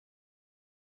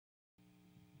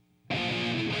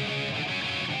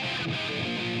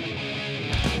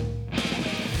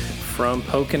From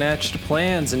Pokinatch to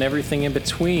plans and everything in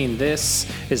between,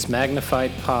 this is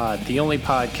Magnified Pod, the only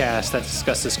podcast that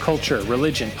discusses culture,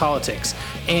 religion, politics,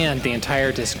 and the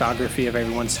entire discography of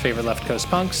everyone's favorite left coast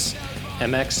punks,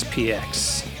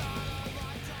 MXPX.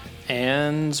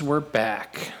 And we're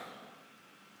back.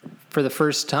 For the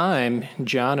first time,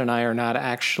 John and I are not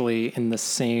actually in the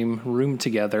same room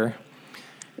together.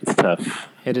 It's tough.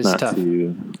 It is not tough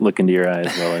to look into your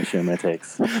eyes while I share my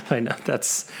takes. I know,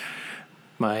 that's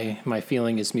my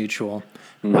feeling is mutual.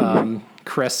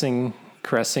 Caressing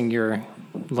your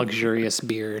luxurious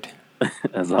beard.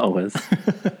 As always.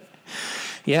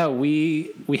 Yeah,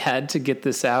 we had to get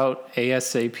this out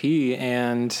ASAP,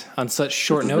 and on such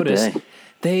short notice,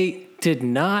 they did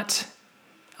not.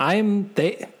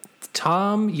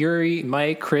 Tom, Yuri,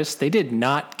 Mike, Chris, they did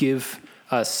not give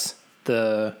us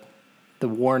the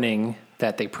warning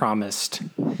that they promised.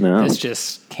 No. This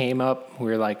just came up. We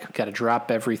were like, got to drop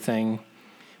everything.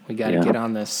 We got to get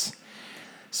on this.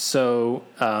 So,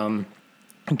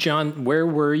 John, where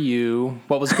were you?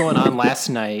 What was going on last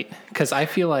night? Because I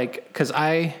feel like,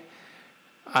 I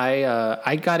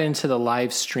got into the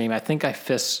live stream. I think I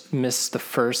missed the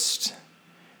first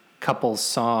couple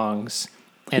songs,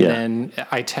 and then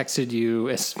I texted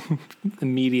you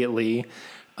immediately.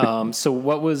 So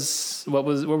what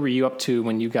were you up to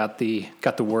when you got the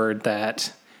word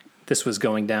that this was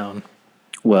going down?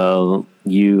 Well,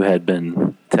 you had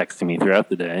been texting me throughout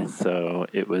the day, so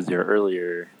it was your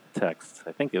earlier text.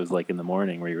 I think it was like in the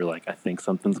morning where you were like, "I think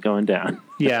something's going down."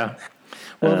 Yeah.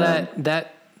 Well,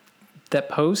 that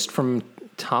post from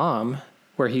Tom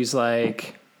where he's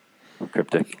like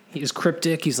cryptic. He's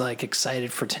cryptic. He's like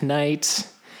excited for tonight,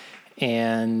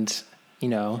 and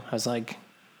I was like,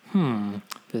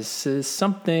 this is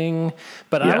something.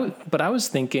 But I was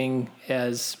thinking,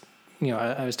 as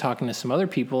I was talking to some other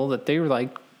people, that they were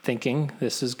like thinking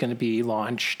this is going to be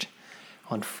launched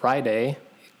on Friday,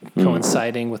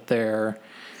 coinciding with their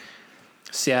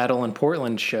Seattle and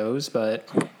Portland shows. But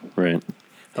right,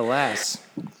 alas,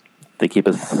 they keep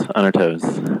us on our toes.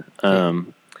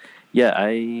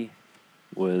 I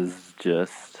was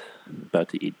just about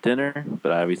to eat dinner,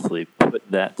 but I obviously put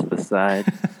that to the side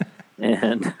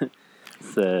and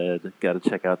said, got to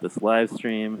check out this live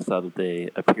stream. Saw that they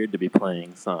appeared to be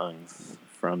playing songs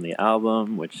from the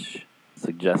album, which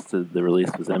suggested the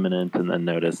release was imminent, and then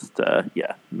noticed,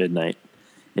 midnight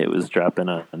it was dropping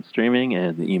on streaming,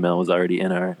 and the email was already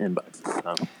in our inbox.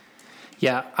 So,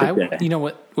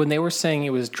 when they were saying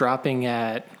it was dropping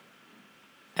at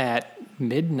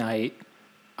midnight,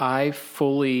 I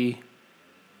fully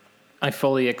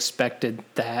expected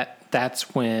that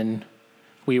that's when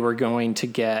we were going to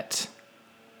get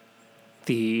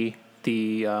the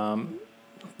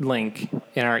link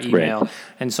in our email. Right.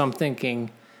 And so I'm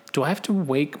thinking, do I have to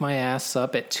wake my ass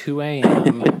up at 2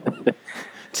 a.m.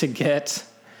 to get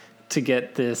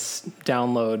this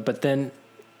download? But then,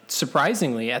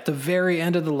 surprisingly, at the very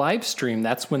end of the live stream,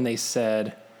 that's when they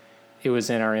said it was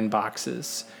in our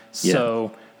inboxes.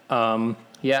 So,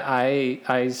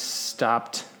 I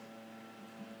stopped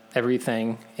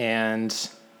everything and,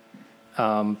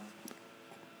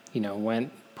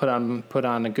 went put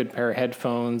on a good pair of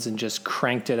headphones and just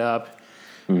cranked it up.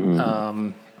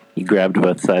 Mm-hmm. You grabbed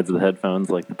both sides of the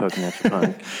headphones like the Pokinatch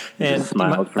punk and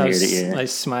smiled from ear to ear. I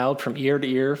smiled from ear to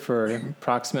ear for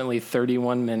approximately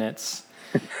 31 minutes.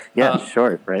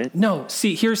 Short, right? No,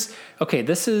 see,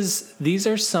 these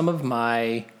are some of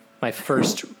my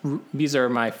first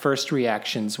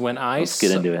reactions when Let's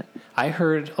get into it. I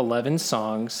heard 11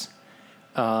 songs.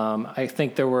 I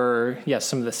think there were,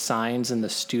 some of the signs in the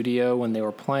studio when they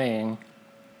were playing.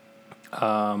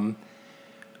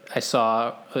 I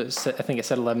think it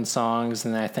said 11 songs,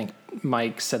 and then I think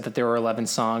Mike said that there were 11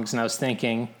 songs, and I was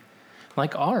thinking,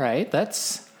 like, all right,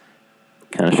 that's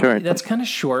kind of short. That's kind of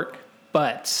short,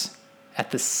 but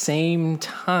at the same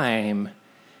time,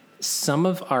 some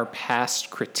of our past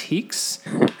critiques,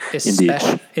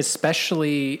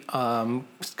 especially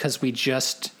because we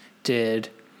just did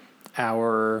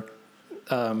our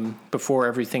Before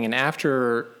Everything and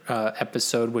After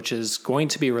episode, which is going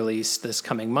to be released this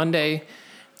coming Monday.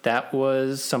 That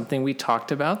was something we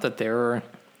talked about, that there were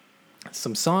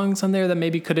some songs on there that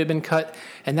maybe could have been cut.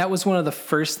 And that was one of the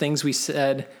first things we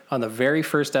said on the very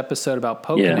first episode about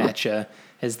Pokinatch,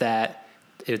 is that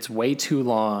it's way too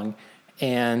long.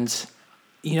 And,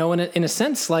 in a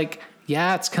sense,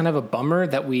 it's kind of a bummer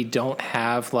that we don't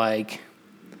have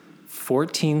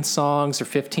 14 songs or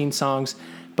 15 songs,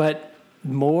 but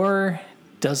more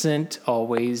doesn't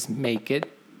always make it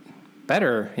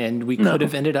better. And we could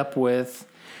have ended up with,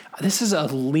 this is a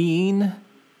lean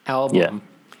album. Yeah.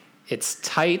 It's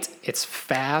tight. It's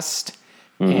fast.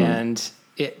 and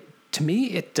to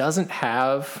me it doesn't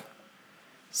have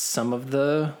some of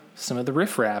the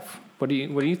riffraff. What do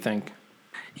you think?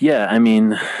 Yeah, I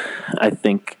mean, I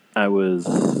think I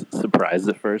was surprised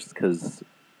at first because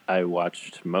I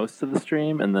watched most of the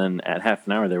stream, and then at half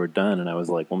an hour they were done, and I was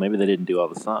like, well, maybe they didn't do all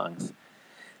the songs.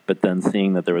 But then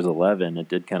seeing that there was 11, it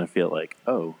did kind of feel like,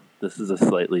 oh, this is a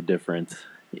slightly different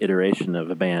iteration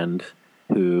of a band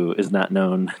who is not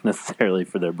known necessarily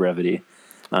for their brevity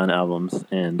on albums.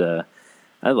 And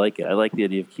I like it. I like the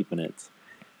idea of keeping it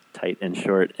tight and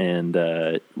short. And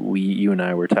you and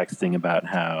I were texting about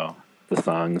how the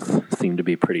songs seem to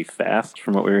be pretty fast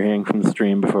from what we were hearing from the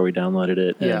stream before we downloaded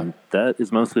it. Yeah. And that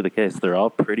is mostly the case. They're all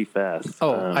pretty fast.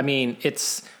 Oh, I mean,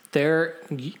 it's there.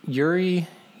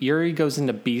 Yuri goes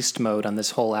into beast mode on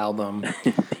this whole album.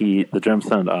 The drums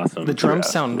sound awesome. The drums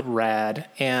sound rad.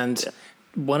 And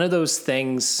one of those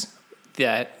things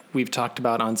that we've talked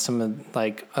about on some of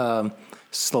like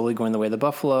Slowly Going the Way of the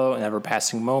Buffalo and Ever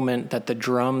Passing Moment, that the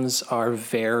drums are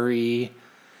very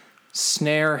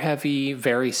snare heavy,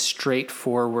 very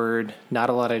straightforward, not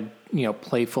a lot of,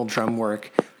 playful drum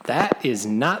work. That is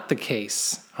not the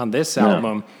case on this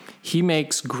album. He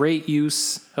makes great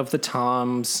use of the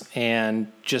toms,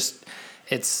 and just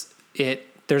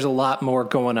there's a lot more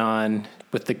going on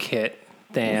with the kit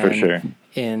than for sure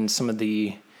in some of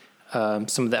the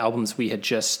albums we had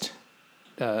just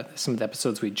some of the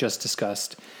episodes we just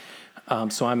discussed.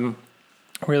 So I'm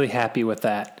really happy with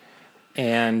that.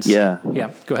 And yeah,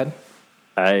 go ahead.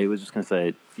 I was just gonna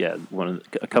say,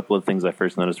 a couple of things I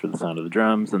first noticed were the sound of the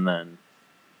drums, and then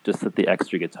just that the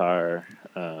extra guitar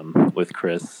with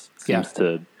Chris seems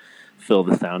to fill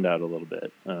the sound out a little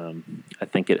bit. I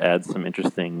think it adds some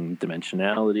interesting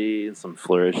dimensionality and some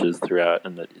flourishes throughout,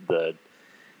 and the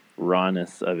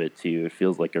rawness of it too. It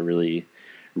feels like a really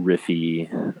riffy,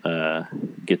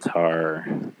 guitar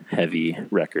heavy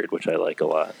record, which I like a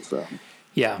lot. So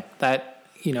yeah, that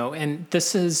and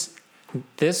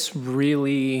this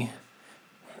really,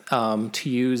 to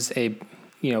use a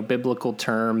biblical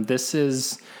term, this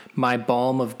is my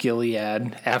balm of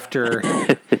Gilead after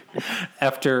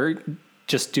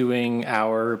just doing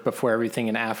our Before Everything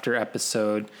and After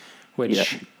episode,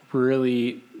 which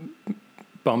really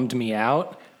bummed me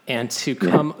out. And to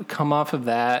come off of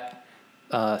that,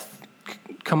 and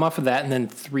then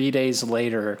 3 days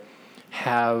later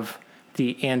have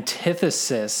the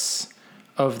antithesis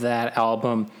of that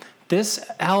album. This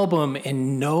album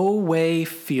in no way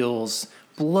feels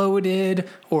bloated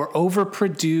or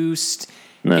overproduced.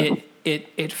 No.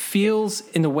 It feels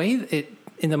in the way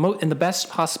in the best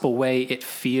possible way. It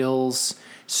feels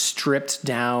stripped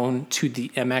down to the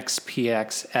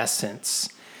MXPX essence.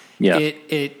 Yeah.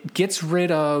 It gets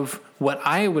rid of what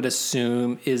I would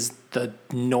assume is the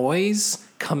noise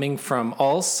coming from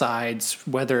all sides,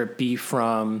 whether it be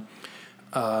from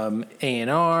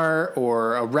A&R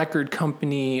or a record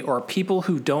company or people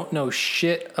who don't know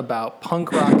shit about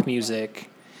punk rock music.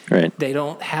 Right. They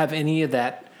don't have any of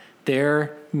that.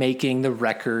 They're making the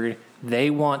record they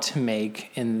want to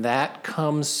make, and that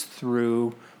comes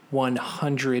through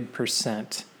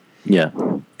 100%. Yeah.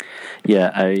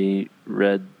 Yeah, I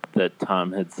read that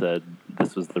Tom had said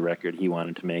this was the record he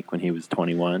wanted to make when he was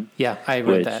 21. Yeah, I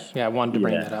read that. Yeah, I wanted to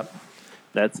bring that up.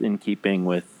 That's in keeping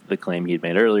with the claim he'd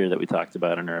made earlier that we talked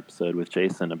about in our episode with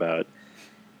Jason about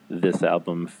this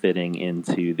album fitting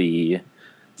into the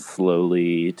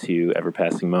Slowly to Ever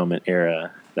Passing Moment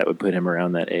era that would put him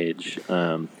around that age.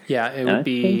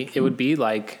 It would be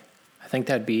like, I think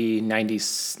that'd be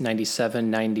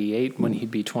 97, 98 when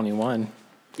he'd be 21.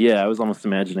 Yeah, I was almost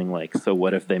imagining so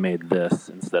what if they made this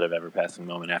instead of Ever Passing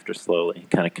Moment after Slowly,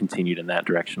 kind of continued in that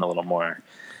direction a little more.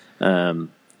 And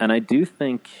I do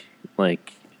think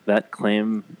that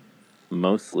claim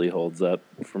mostly holds up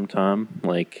from Tom.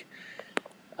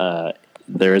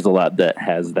 There is a lot that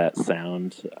has that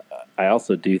sound. I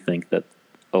also do think that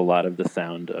a lot of the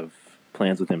sound of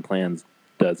Plans Within Plans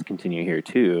does continue here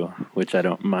too, which I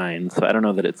don't mind. So I don't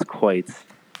know that it's quite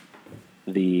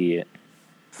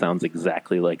sounds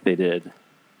exactly like they did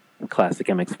classic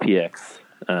MXPX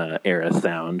era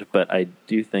sound, but I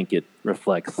do think it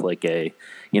reflects one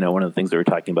of the things that we're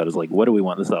talking about is what do we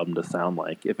want this album to sound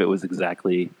like? If it was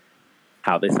exactly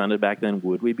how they sounded back then,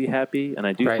 would we be happy? And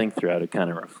I do think throughout it kind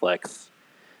of reflects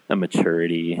a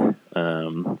maturity,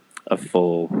 a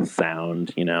full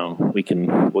sound. We'll get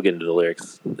into the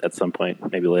lyrics at some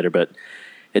point, maybe later, but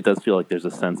it does feel like there's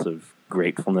a sense of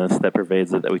gratefulness that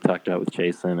pervades it that we talked about with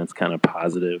Jason. It's kind of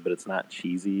positive, but it's not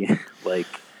cheesy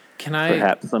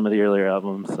perhaps some of the earlier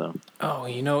albums. So. Oh,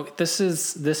 this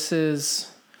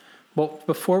is well,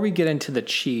 before we get into the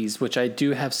cheese, which I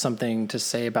do have something to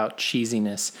say about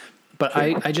cheesiness, But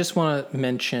Sure. I just want to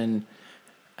mention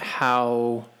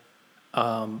how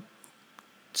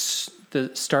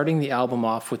starting the album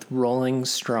off with Rolling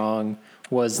Strong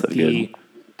was So the good.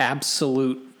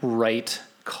 absolute right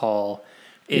call.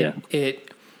 Yeah.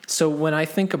 So when I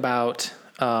think about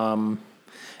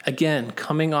again,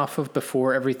 coming off of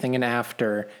Before Everything and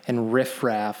After and Riff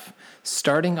Raff,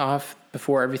 starting off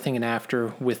Before Everything and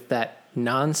After with that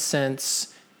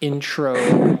nonsense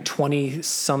intro 20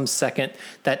 some second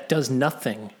that does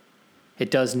nothing.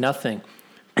 It does nothing.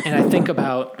 And I think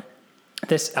about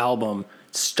this album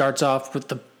starts off with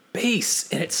the bass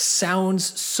and it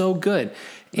sounds so good.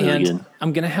 Really And good.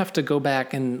 I'm going to have to go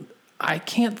back and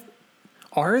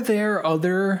are there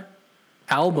other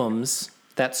albums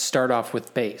that start off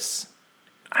with bass?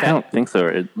 I don't think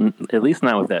so. At least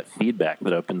not with that feedback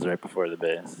that opens right before the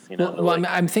bass. Well,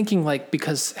 I'm thinking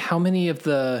because how many of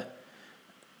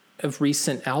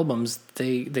recent albums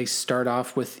they start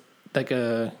off with like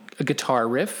a guitar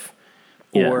riff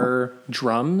or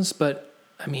drums, but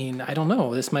I mean, I don't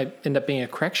know. This might end up being a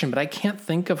correction, but I can't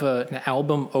think of an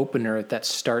album opener that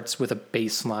starts with a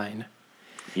bass line.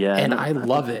 Yeah, and I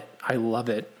love it. I love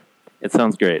it. It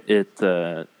sounds great. Here's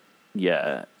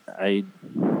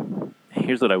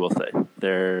what I will say.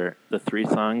 They're the three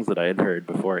songs that I had heard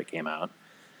before it came out.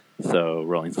 So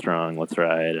Rolling Strong, Let's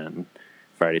Ride, and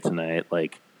Friday Tonight,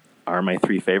 are my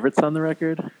three favorites on the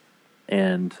record.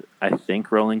 And I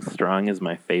think Rolling Strong is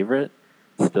my favorite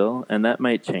still, and that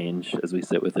might change as we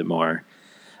sit with it more.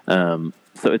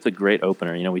 So it's a great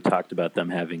opener. We talked about them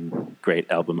having great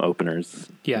album openers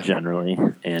generally,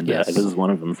 and this is one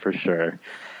of them for sure.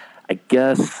 I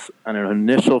guess on an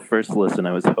initial first listen,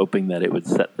 I was hoping that it would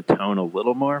set the tone a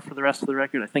little more for the rest of the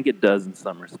record. I think it does in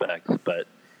some respects, but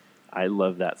I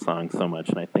love that song so much,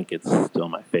 and I think it's still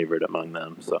my favorite among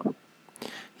them. So,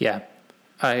 yeah,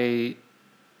 I've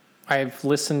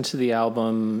listened to the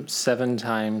album 7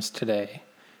 times today,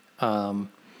 and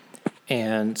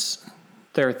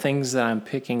there are things that I'm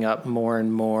picking up more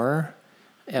and more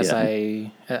as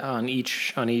on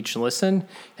each listen,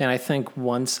 and I think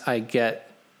once I get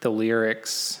the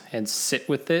lyrics and sit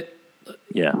with it,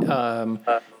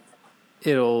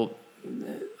 it'll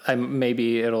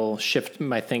shift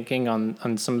my thinking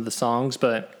on some of the songs,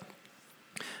 but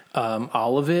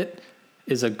all of it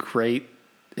is a great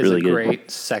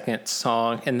second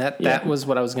song. And that was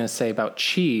what I was going to say about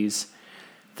Cheese.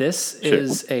 This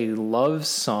is a love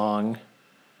song,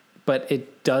 but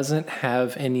it doesn't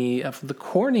have any of the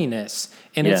corniness,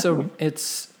 and it's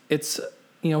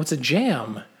a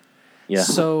jam. Yeah.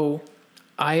 So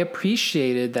I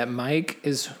appreciated that Mike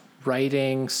is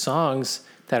writing songs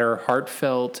that are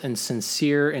heartfelt and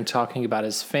sincere and talking about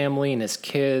his family and his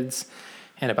kids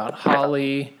and about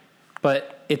Holly,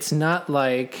 but it's not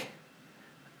like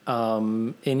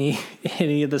any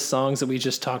of the songs that we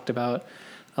just talked about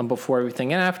Before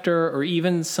Everything and After, or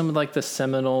even some of the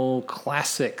seminal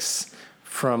classics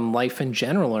from life in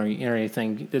general or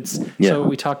anything. So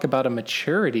we talk about a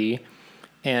maturity.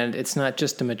 And it's not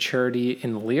just a maturity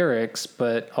in lyrics,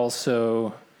 but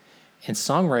also in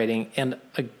songwriting. And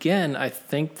again, I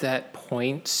think that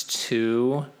points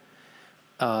to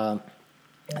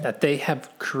that they have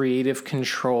creative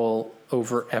control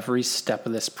over every step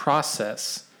of this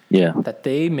process. Yeah. That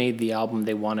they made the album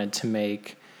they wanted to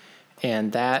make.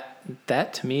 And that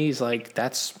to me is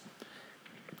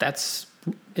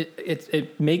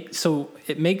it makes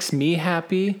me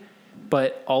happy,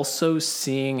 but also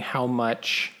seeing how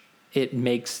much it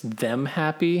makes them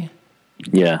happy.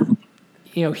 Yeah.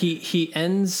 He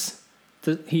ends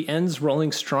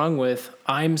Rolling Strong with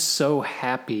 "I'm so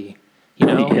happy,"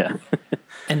 Yeah.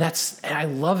 And I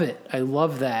love it. I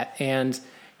love that. And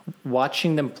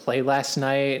watching them play last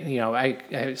night,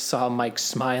 I saw Mike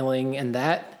smiling, and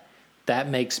that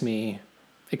makes me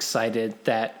excited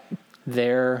that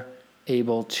they're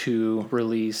able to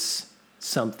release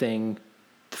something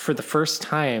for the first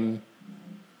time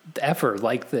ever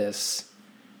like this.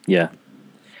 Yeah.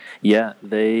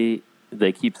 They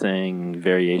keep saying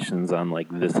variations on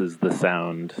this is the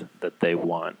sound that they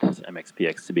want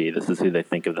MXPX to be. This is who they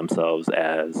think of themselves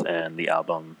as, and the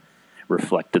album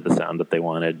reflected the sound that they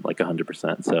wanted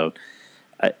 100%. So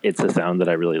it's a sound that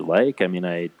I really like. I mean,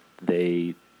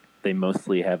 they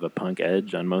mostly have a punk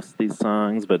edge on most of these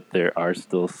songs, but there are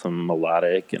still some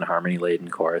melodic and harmony-laden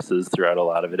choruses throughout a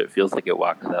lot of it. It feels like it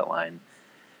walks that line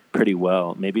pretty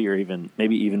well. Maybe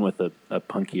even with a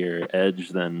punkier edge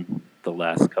than the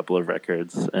last couple of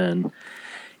records. And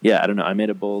I don't know. I made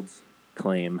a bold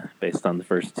claim based on the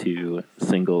first 2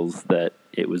 singles that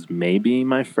it was maybe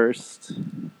my first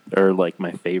or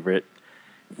my favorite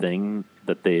thing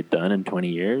that they had done in 20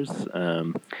 years.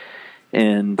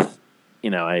 And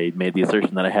I made the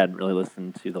assertion that I hadn't really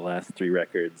listened to the last 3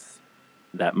 records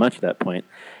that much at that point.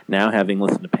 Now, having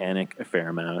listened to Panic a fair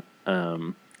amount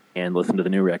and listened to the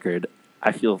new record,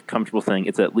 I feel comfortable saying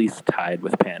it's at least tied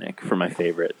with Panic for my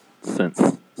favorite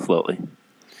since Slowly.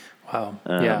 Wow.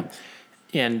 Yeah.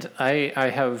 And I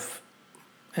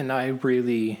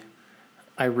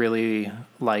really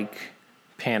like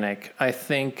Panic. I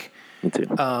think Me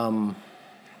too.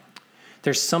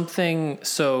 there's something,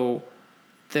 so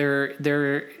there's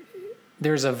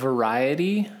a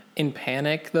variety in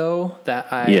Panic though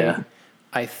that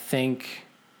I think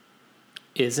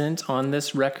isn't on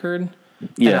this record.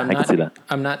 Yeah, I can see that.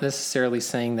 I'm not necessarily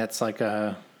saying that's like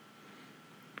a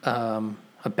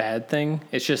bad thing.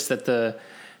 It's just that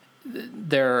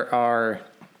there are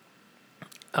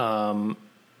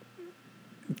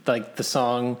like the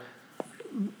song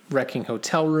Wrecking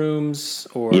Hotel Rooms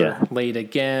or Late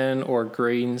Again or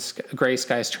Gray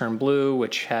Skies Turn Blue,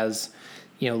 which has,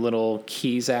 little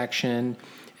keys action.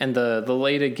 And the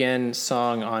Late Again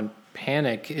song on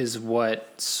Panic is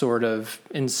what sort of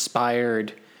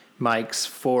inspired Mike's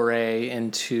foray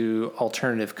into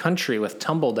alternative country with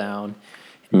Tumbledown.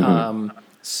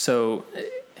 So,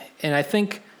 and I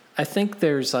think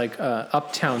there's like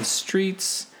Uptown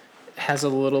Streets has a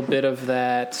little bit of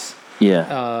that. Yeah.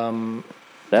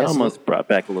 That almost brought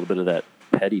back a little bit of that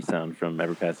Petty sound from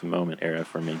Ever Passing Moment era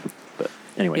for me. But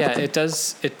anyway. Yeah, it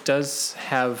does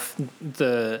have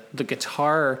the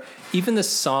guitar. Even the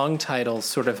song title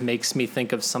sort of makes me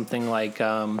think of something like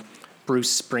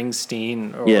Bruce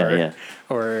Springsteen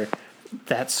or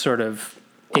that sort of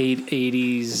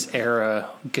 80s era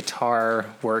guitar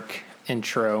work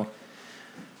intro.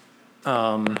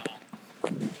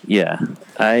 Yeah,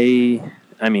 I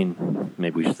mean,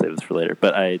 maybe we should save this for later,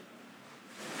 but I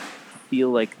feel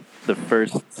like the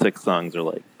first 6 songs are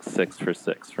like 6 for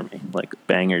 6 for me, like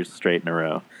bangers straight in a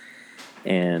row.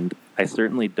 And I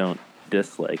certainly don't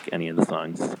dislike any of the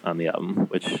songs on the album,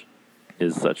 which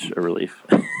is such a relief.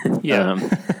 Yeah.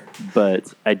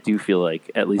 But I do feel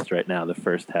like, at least right now, the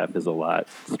first half is a lot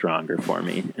stronger for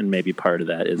me. And maybe part of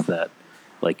that is that,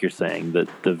 like you're saying, that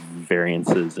the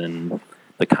variances in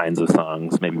the kinds of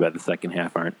songs maybe by the second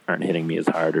half aren't hitting me as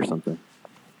hard or something.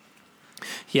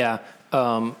 Yeah.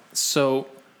 So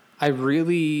I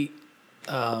really,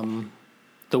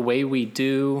 The Way We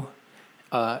Do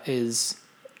is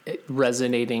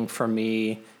resonating for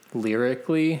me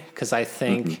lyrically, because I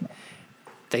think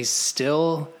they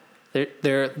still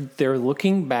they're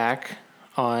looking back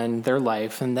on their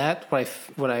life, and that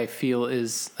what I feel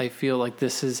is, I feel like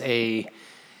this is a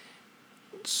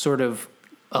sort of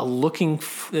a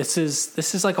this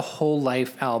is like a whole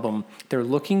life album. They're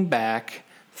looking back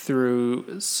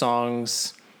through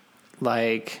songs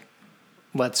like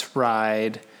Let's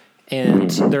Ride, and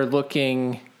they're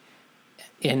looking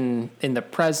in the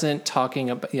present, talking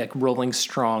about like Rolling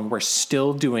Strong. We're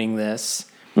still doing this.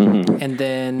 And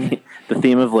then the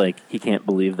theme of like he can't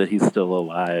believe that he's still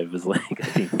alive is like a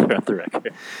theme throughout the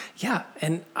record. Yeah,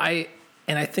 and I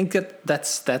think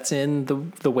that's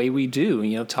in the Way We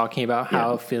Do, talking about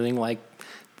how feeling like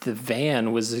the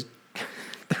van was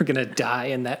they're gonna die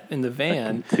in the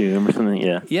van. Tomb or something,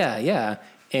 yeah. Yeah.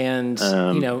 And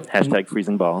hashtag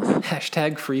freezing balls.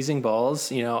 Hashtag freezing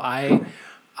balls. I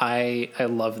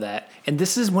love that. And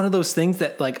this is one of those things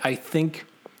that, like, I think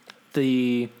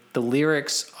the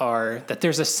lyrics are that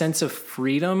there's a sense of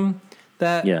freedom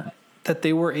that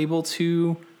they were able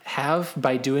to have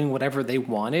by doing whatever they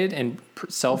wanted and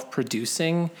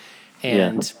self-producing.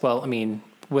 And well, I mean,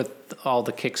 with all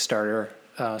the Kickstarter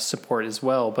support as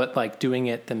well, but like doing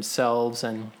it themselves.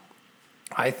 And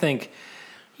I think,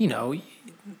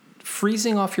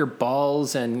 freezing off your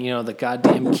balls and, the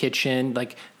goddamn kitchen,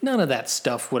 like none of that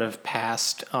stuff would have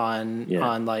passed on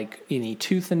like any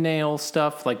Tooth and Nail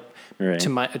stuff. Like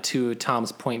to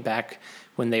Tom's point back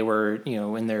when they were,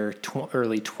 in their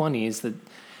early 20s,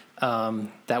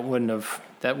 that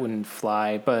wouldn't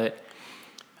fly. But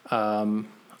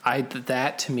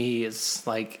that to me is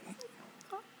like,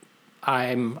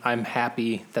 I'm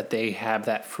happy that they have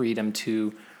that freedom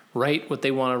to write what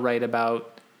they want to write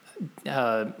about,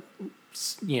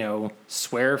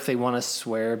 swear if they want to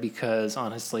swear, because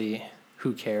honestly,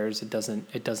 who cares? It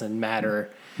doesn't matter.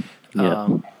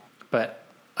 But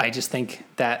I just think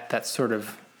that sort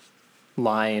of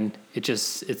line,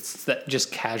 it's that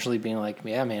just casually being like,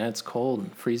 yeah, man, it's cold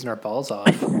and freezing our balls off.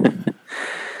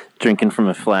 Drinking from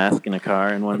a flask in a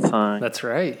car in one song. That's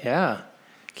right. Yeah.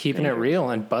 Keeping it real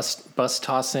and bus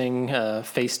tossing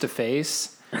face to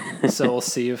face. So we'll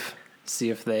see if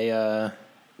they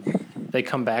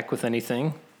come back with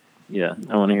anything. Yeah,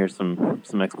 I want to hear some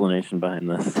explanation behind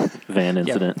this van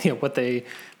incident. Yeah, what they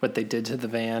did to the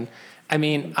van. I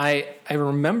mean, I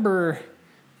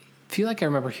feel like I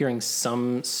remember hearing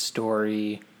some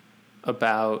story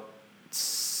about,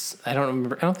 I don't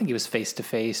remember, I don't think it was face to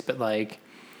face, but like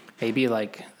maybe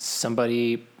like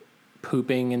somebody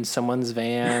pooping in someone's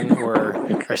van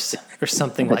or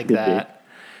something like that.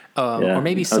 Yeah, Or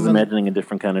maybe I was someone, imagining a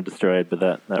different kind of destroyed, but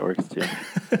that works too.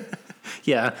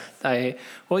 yeah,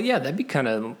 that'd be kind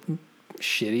of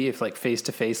shitty if like face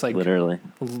to face, like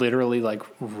literally like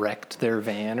wrecked their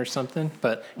van or something.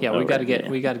 But yeah, we got to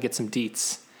get some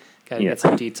deets. Got to get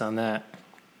some deets on that.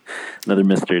 Another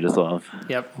mystery to solve.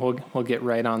 Yep, we'll get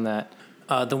right on that.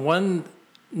 The one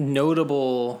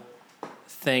notable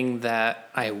thing that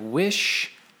I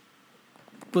wish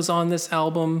was on this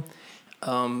album,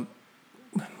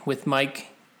 with Mike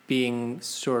being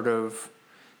sort of,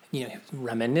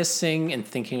 reminiscing and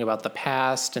thinking about the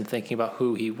past and thinking about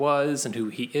who he was and who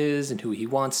he is and who he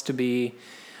wants to be.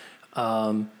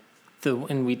 And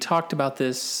we talked about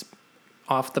this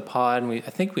off the pod, and I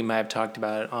think we might have talked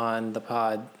about it on the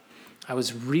pod. I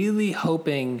was really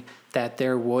hoping that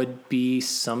there would be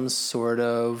some sort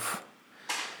of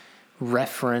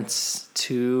reference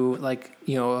to, like,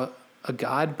 a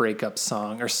God breakup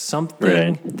song or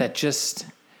something that just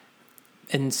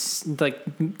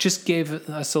gave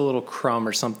us a little crumb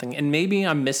or something. And maybe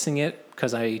I'm missing it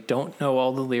because I don't know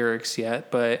all the lyrics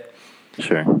yet, but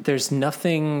sure, there's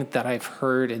nothing that I've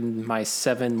heard in my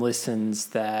 7 listens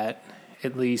that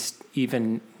at least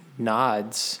even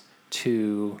nods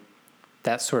to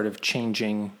that sort of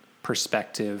changing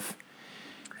perspective.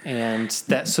 And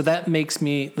that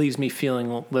leaves me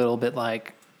feeling a little bit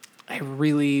like I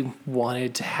really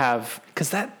wanted to have, because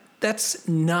that's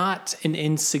not an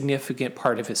insignificant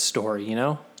part of his story,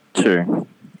 Sure.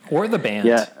 Or the band.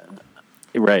 Yeah,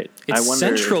 right. It's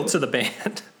central to the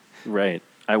band. Right.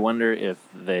 I wonder if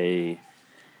they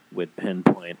would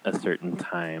pinpoint a certain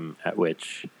time at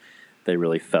which they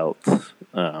really felt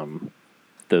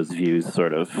those views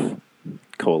sort of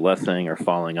coalescing or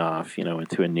falling off,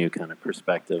 into a new kind of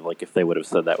perspective. Like if they would have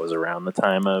said that was around the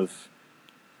time of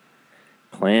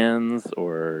Plans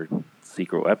or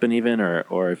Secret Weapon even,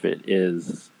 or if it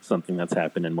is something that's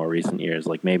happened in more recent years.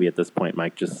 Like maybe at this point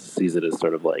Mike just sees it as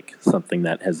sort of like something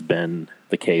that has been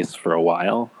the case for a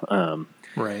while.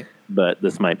 Right. But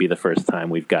this might be the first time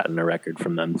we've gotten a record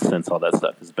from them since all that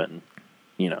stuff has been,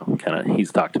 kind of,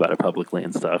 he's talked about it publicly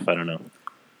and stuff. I don't know.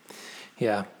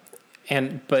 Yeah.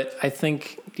 But I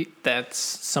think that's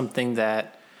something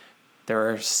that there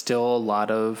are still a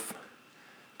lot of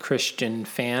Christian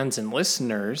fans and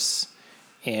listeners,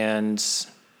 and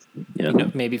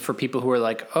maybe for people who are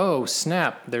like, oh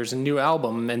snap, there's a new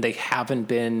album, and they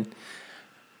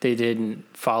didn't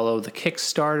follow the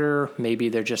Kickstarter. Maybe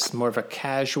they're just more of a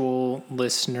casual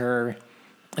listener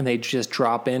and they just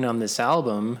drop in on this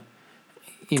album,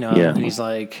 and he's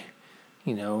like,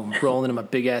 rolling in a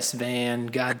big ass van.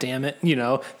 God damn it.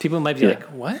 People might be like,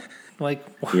 what? Like,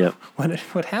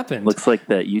 what happened? Looks like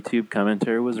that YouTube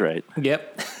commenter was right.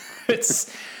 Yep.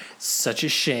 It's such a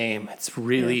shame. It's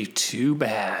really too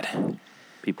bad.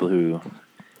 People who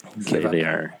say they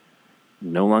are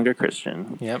no longer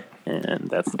Christian. Yep. And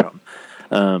that's the problem.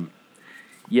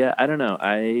 I don't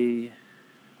know.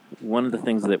 One of the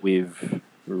things that we've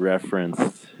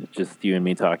referenced, just you and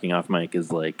me talking off mic,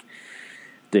 is like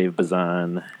Dave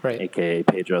Bazan, aka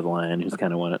Pedro the Lion, who's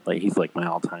kind of he's like my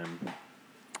all-time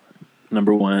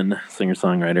number one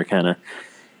singer-songwriter kind of.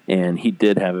 And he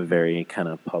did have a very kind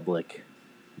of public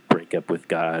breakup with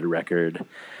God record,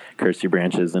 Curse Your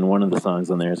Branches, and one of the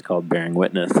songs on there is called Bearing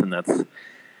Witness, and that's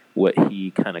what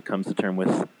he kind of comes to term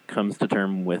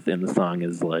with in the song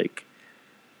is like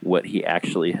what he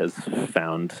actually has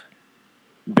found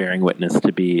bearing witness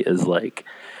to be is like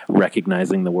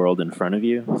recognizing the world in front of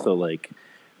you. So like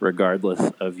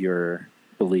regardless of your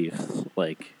beliefs,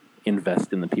 like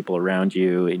invest in the people around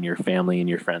you, in your family, in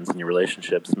your friends, in your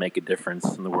relationships, make a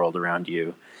difference in the world around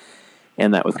you.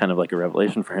 And that was kind of like a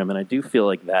revelation for him. And I do feel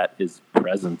like that is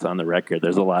present on the record.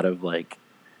 There's a lot of like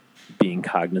being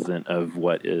cognizant of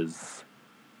what is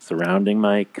surrounding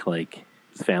Mike, like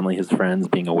his family, his friends,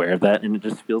 being aware of that. And it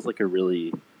just feels like a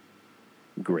really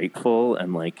grateful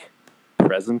and like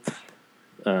present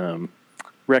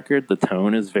record. The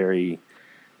tone is very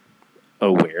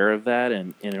aware of that,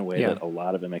 and in a way that a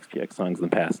lot of MXPX songs in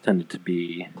the past tended to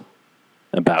be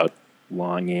about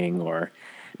longing or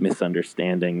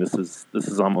misunderstanding. This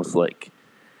is almost like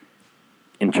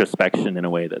introspection in a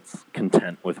way that's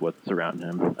content with what's around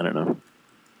him. I don't know.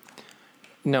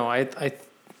 No, I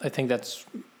think that's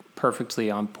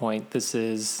perfectly on point. This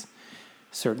is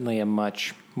certainly a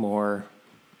much more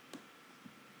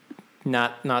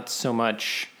not so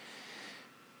much.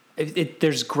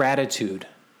 There's gratitude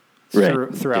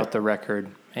throughout the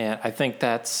record, and I think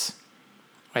that's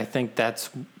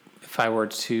if I were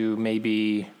to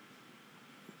maybe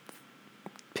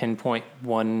pinpoint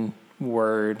one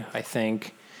word, I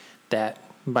think that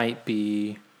might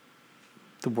be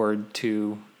the word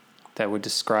that would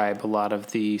describe a lot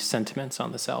of the sentiments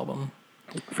on this album.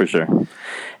 For sure.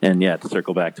 And yeah, to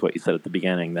circle back to what you said at the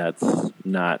beginning, that's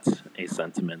not a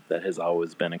sentiment that has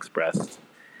always been expressed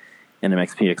in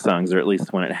MXPX songs, or at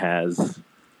least when it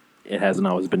hasn't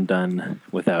always been done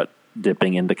without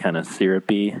dipping into kind of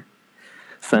syrupy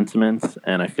sentiments.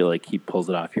 And I feel like he pulls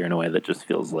it off here in a way that just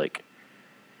feels like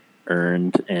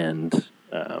earned and,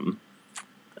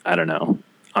 I don't know,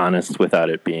 honest without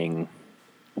it being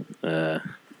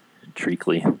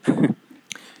treacly.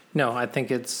 No, I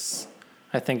think it's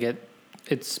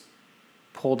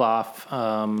pulled off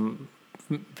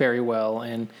very well,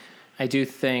 and I do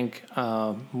think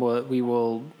what we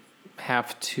will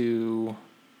have to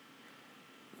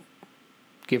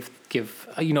give.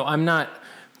 I'm not.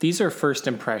 These are first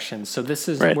impressions, so this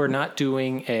is right. We're not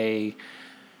doing a.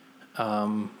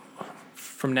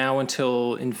 From now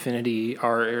until infinity,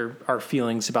 our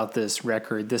feelings about this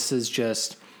record. This is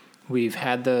just we've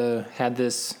had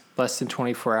this less than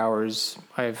 24 hours.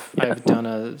 I've done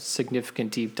a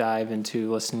significant deep dive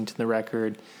into listening to the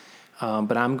record,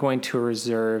 but I'm going to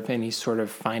reserve any sort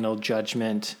of final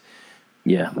judgment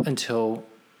until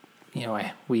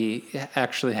we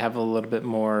actually have a little bit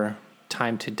more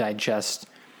time to digest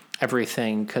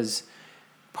everything, because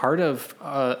part of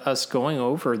us going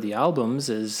over the albums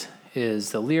is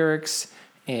the lyrics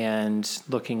and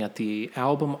looking at the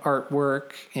album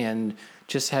artwork and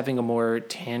just having a more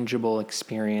tangible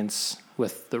experience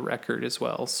with the record as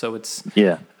well. So it's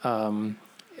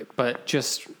but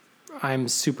just I'm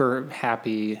super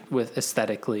happy with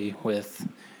aesthetically with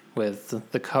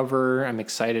the cover. I'm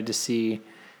excited to see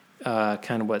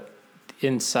kind of what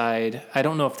inside. I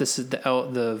don't know if this is the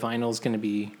vinyl is going to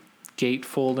be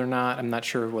gatefold or not. I'm not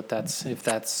sure if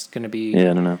that's going to be.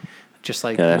 Yeah, I don't know. Just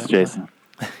like that's Jason.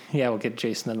 Yeah, we'll get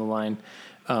Jason on the line.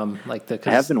 I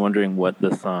have been wondering what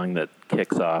the song that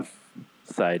kicks off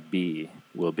side B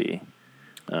will be.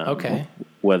 Okay.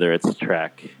 Whether it's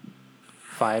track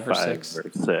 5 or 6.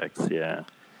 Or 6, yeah.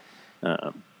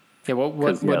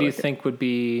 What do you think would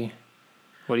be?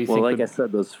 What do you think? Well, I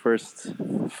said, those first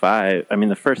 5. I mean,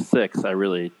 the first 6,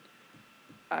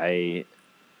 I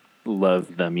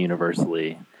love them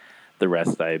universally. The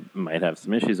rest I might have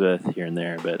some issues with here and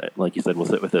there, but like you said, we'll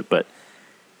sit with it. But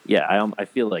yeah, I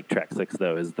feel like track 6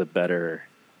 though is the better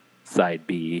side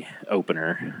B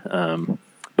opener.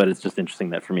 But it's just interesting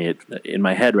that for me, in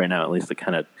my head right now, at least, it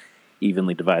kind of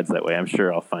evenly divides that way. I'm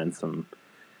sure I'll find some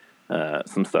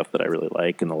stuff that I really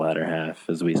like in the latter half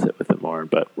as we sit with it more.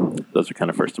 But those are kind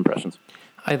of first impressions.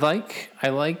 I like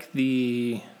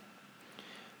the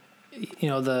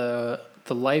the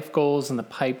life goals and the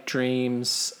pipe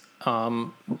dreams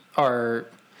are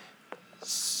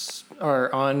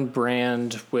on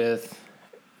brand with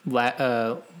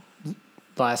last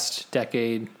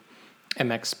decade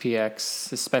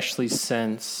MXPX, especially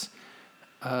since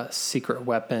Secret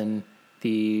Weapon.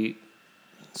 The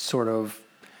sort of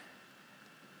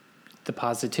the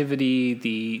positivity,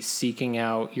 the seeking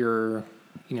out your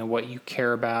what you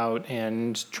care about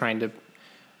and trying to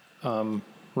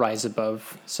rise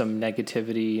above some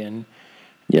negativity and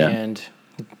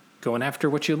going after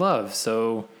what you love.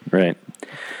 So right.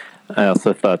 I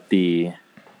also thought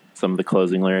some of the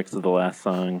closing lyrics of the last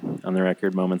song on the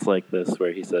record, Moments Like This,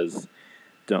 where he says,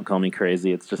 "Don't call me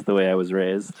crazy, it's just the way I was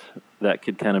raised," that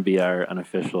could kind of be our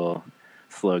unofficial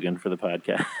slogan for the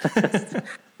podcast,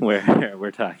 where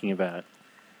we're talking about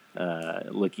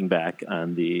looking back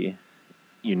on the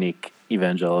unique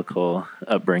evangelical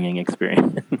upbringing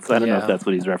experience. I don't know if that's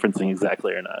what he's referencing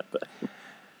exactly or not, but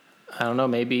I don't know.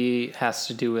 Maybe it has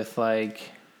to do with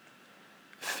like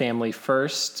family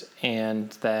first,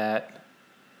 and that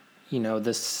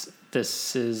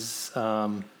this is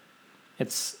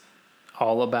it's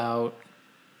all about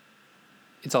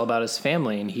his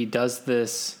family, and he does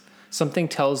this. Something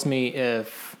tells me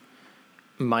if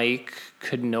Mike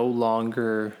could no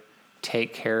longer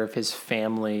take care of his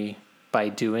family by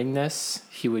doing this,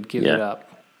 he would give it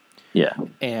up. Yeah.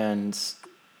 And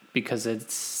because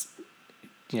it's,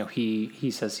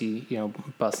 he says he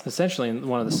essentially in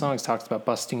one of the songs talks about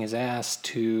busting his ass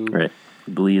to... Right.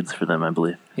 Bleeds for them, I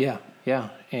believe. Yeah. Yeah.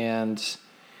 And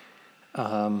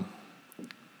I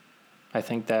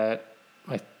think that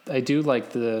I do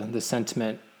like the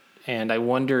sentiment, and I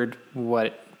wondered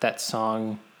what that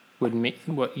song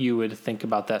what you would think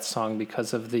about that song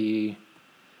because of the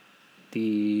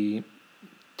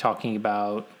talking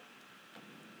about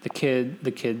the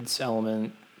kids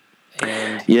element.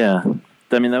 And yeah,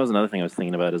 I mean, that was another thing I was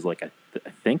thinking about is like, I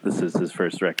think this is his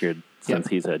first record since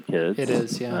he's had kids. It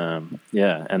is, yeah.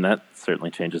 Yeah, and that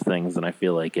certainly changes things, and I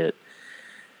feel like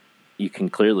you can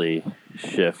clearly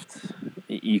shift,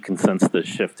 you can sense the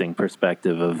shifting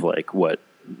perspective of like what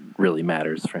really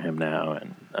matters for him now,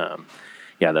 and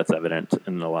yeah, that's evident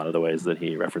in a lot of the ways that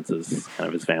he references kind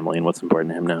of his family and what's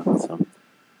important to him now. So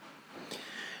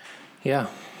yeah.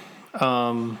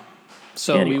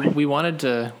 So anyway. we wanted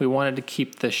to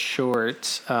keep this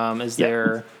short. Is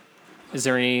there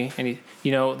any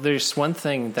there's one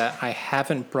thing that I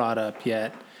haven't brought up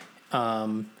yet,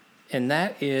 and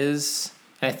that is,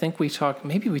 I think we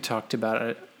talked about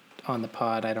it on the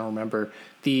pod. I don't remember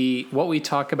what we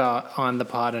talk about on the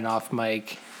pod and off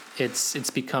mic. It's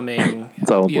becoming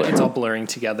it's all blurring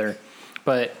together.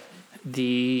 But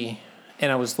and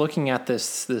I was looking at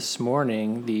this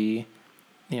morning,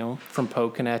 from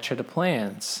Pokinatcha to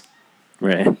Plans.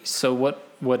 Right. So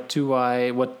what do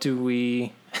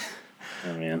we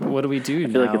Oh, man. what do we do I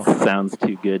feel now? like it sounds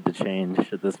too good to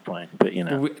change at this point, but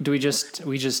Do we just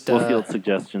we'll field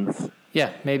suggestions.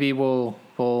 Yeah, maybe we'll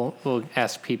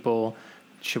ask people,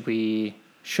 should we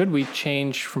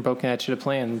change from Pokinatcha to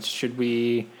Plans? Should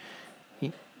we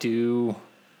do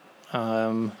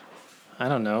I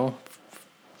don't know,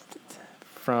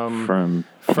 from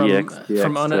PXPX to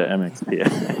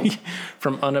MXPX.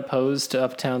 from Unopposed to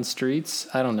Uptown Streets?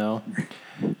 I don't know.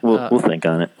 We'll think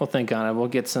on it. We'll think on it. We'll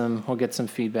get some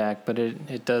feedback, but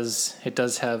it does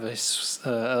have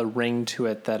a ring to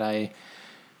it that I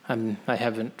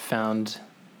haven't found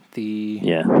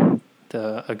a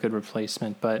good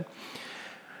replacement. But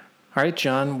all right,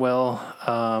 John. Well,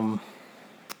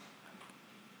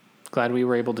 glad we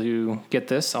were able to get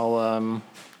this. I'll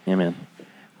yeah, man.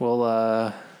 We'll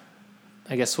I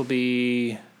guess we'll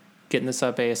be getting this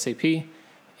up ASAP.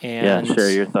 And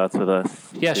share your thoughts with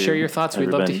us. Yeah, share your thoughts.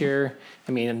 We'd love to Everybody. hear.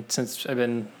 I mean, since I've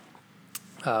been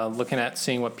looking at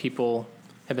seeing what people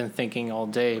have been thinking all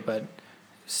day, but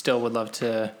still would love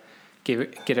to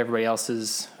get everybody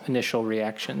else's initial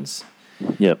reactions.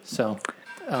 Yep. So,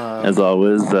 as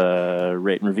always,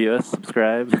 rate and review us,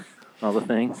 subscribe, all the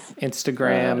things.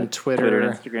 Instagram, Twitter,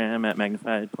 and Instagram at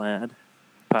Magnified Pod.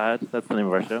 That's the name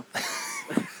of our show.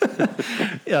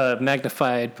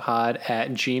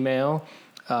 magnifiedpod@gmail.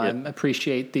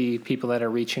 Appreciate the people that are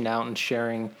reaching out and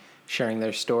sharing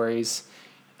their stories.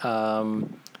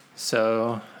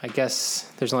 So I guess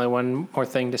there's only one more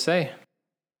thing to say.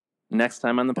 Next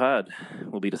time on the pod,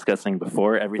 we'll be discussing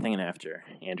Before Everything and After,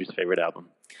 Andrew's favorite album,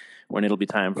 when it'll be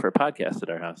time for a podcast at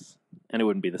our house. And it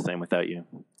wouldn't be the same without you.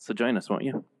 So join us, won't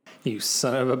you? You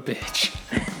son of a bitch.